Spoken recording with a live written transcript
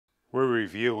We're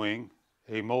reviewing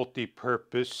a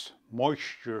multi-purpose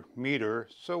moisture meter.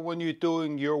 So when you're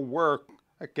doing your work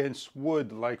against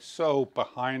wood like so,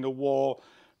 behind the wall,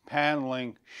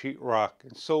 paneling, sheetrock,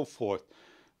 and so forth,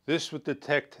 this would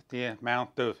detect the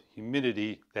amount of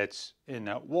humidity that's in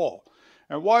that wall.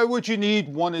 And why would you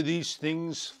need one of these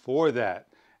things for that?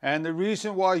 And the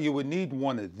reason why you would need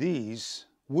one of these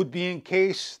would be in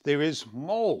case there is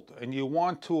mold and you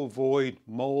want to avoid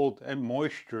mold and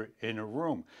moisture in a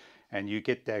room. And you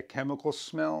get that chemical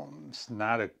smell, it's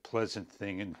not a pleasant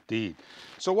thing indeed.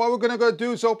 So what we're gonna go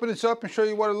do is open this up and show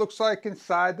you what it looks like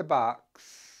inside the box.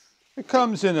 It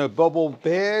comes in a bubble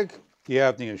bag. You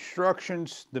have the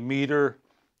instructions, the meter,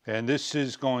 and this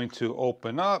is going to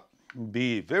open up and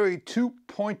be very two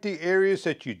pointy areas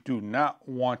that you do not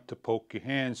want to poke your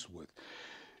hands with.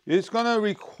 It's gonna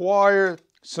require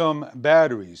some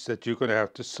batteries that you're gonna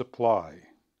have to supply.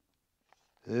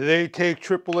 They take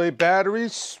AAA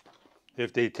batteries.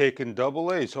 If they take in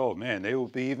AA's, oh man, they will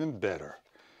be even better.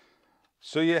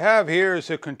 So you have here is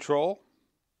a control.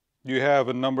 You have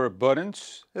a number of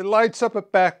buttons. It lights up a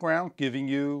background giving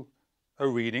you a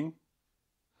reading.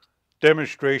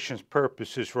 Demonstration's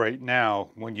purposes right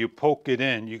now, when you poke it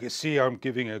in, you can see I'm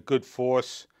giving a good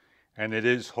force and it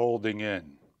is holding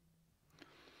in.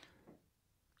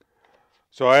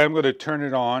 So I am going to turn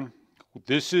it on.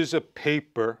 This is a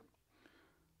paper.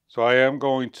 So I am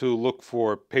going to look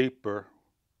for paper,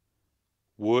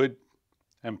 wood,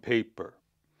 and paper.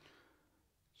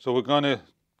 So we're going to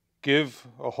give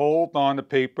a hold on the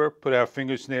paper, put our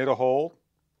fingers near the hole.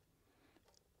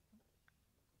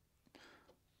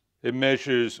 It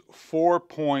measures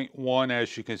 4.1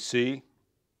 as you can see.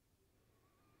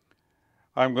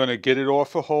 I'm going to get it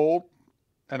off a hold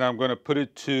and I'm going to put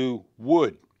it to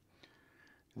wood.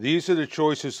 These are the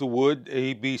choices of wood,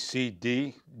 A, B, C,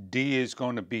 D. D is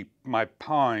going to be my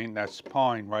pine, that's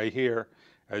pine right here,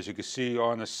 as you can see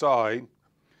on the side,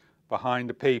 behind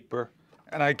the paper.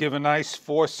 And I give a nice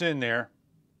force in there.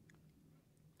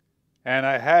 And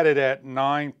I had it at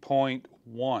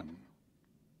 9.1.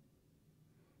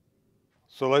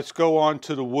 So let's go on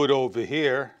to the wood over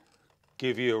here,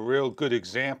 give you a real good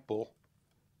example.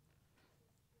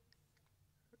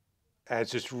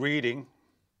 As it's reading,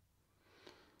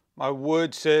 my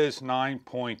wood says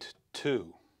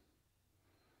 9.2.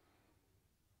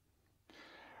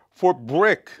 For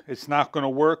brick, it's not going to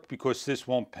work because this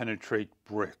won't penetrate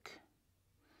brick.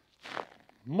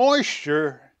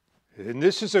 Moisture, and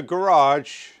this is a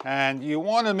garage, and you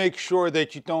want to make sure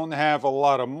that you don't have a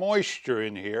lot of moisture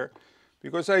in here,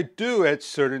 because I do at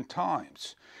certain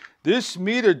times. This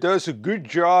meter does a good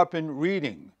job in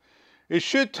reading. It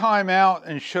should time out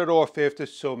and shut off after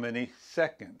so many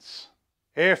seconds.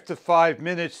 After 5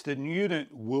 minutes, the unit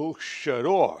will shut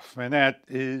off, and that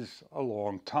is a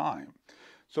long time.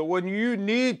 So when you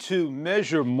need to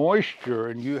measure moisture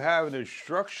and you have an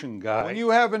instruction guide, when you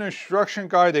have an instruction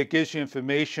guide that gives you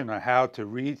information on how to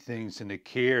read things and the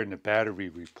care and the battery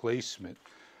replacement,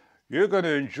 you're going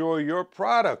to enjoy your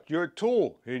product, your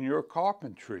tool in your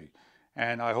carpentry.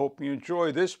 And I hope you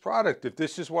enjoy this product if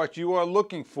this is what you are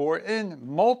looking for in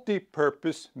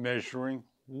multi-purpose measuring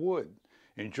wood.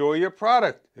 Enjoy your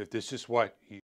product if this is what you